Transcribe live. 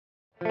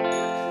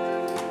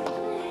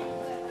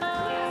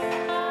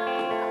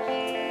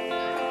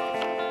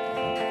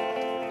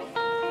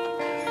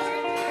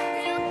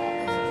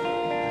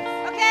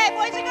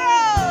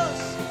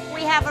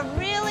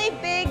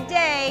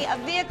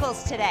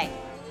Vehicles today.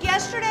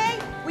 Yesterday,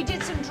 we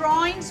did some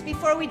drawings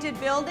before we did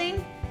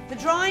building. The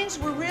drawings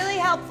were really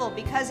helpful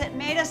because it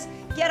made us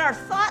get our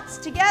thoughts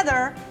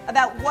together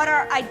about what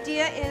our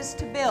idea is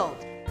to build.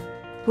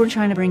 We're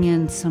trying to bring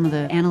in some of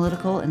the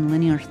analytical and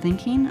linear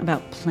thinking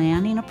about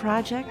planning a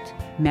project,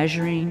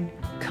 measuring,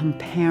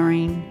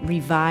 comparing,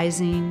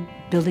 revising,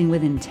 building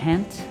with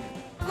intent.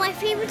 My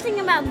favorite thing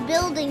about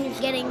building is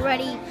getting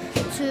ready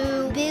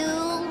to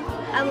build.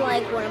 I'm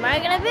like, what am I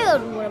gonna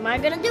build? What am I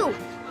gonna do?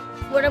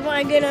 What am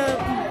I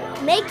gonna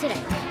make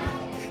today?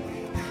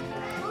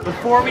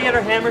 Before we get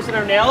our hammers and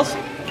our nails,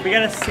 we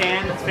gotta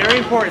sand. It's very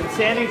important.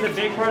 Sanding is a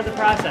big part of the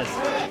process.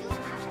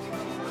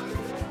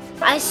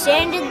 I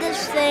sanded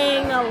this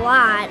thing a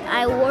lot.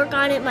 I work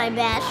on it my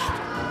best.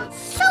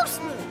 So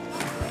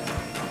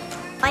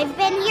smooth. I've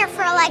been here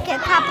for like a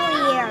couple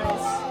of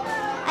years.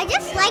 I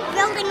just like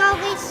building all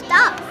this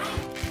stuff.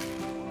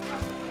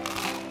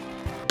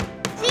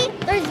 See,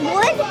 there's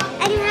wood,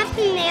 and you have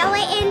to nail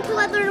it into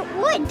other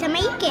wood to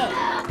make it.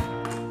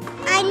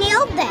 I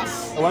nailed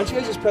this. Why don't you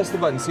guys just press the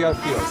button, see how it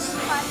feels,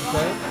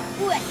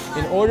 okay?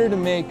 In order to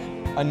make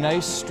a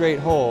nice straight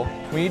hole,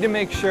 we need to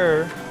make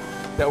sure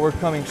that we're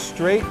coming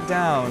straight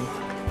down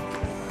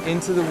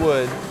into the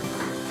wood.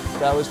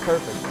 That was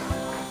perfect.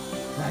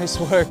 Nice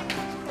work.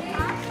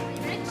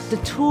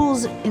 The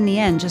tools in the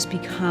end just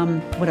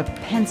become what a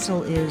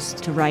pencil is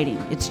to writing.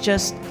 It's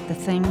just the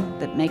thing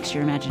that makes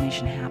your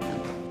imagination happen.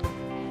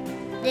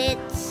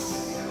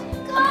 It's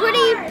a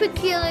pretty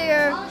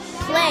peculiar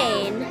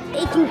plane.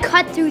 It can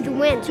cut through the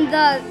wind.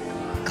 The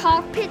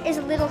cockpit is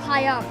a little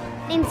high up.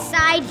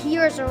 Inside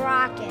here is a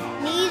rocket.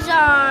 These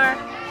are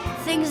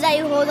things that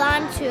you hold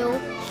on to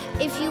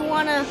if you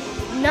want to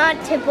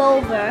not tip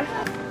over.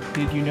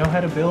 Did you know how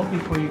to build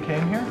before you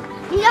came here?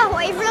 No,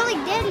 I really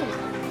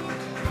didn't.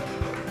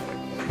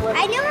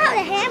 I know how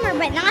to hammer,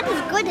 but not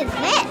as good as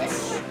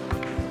this.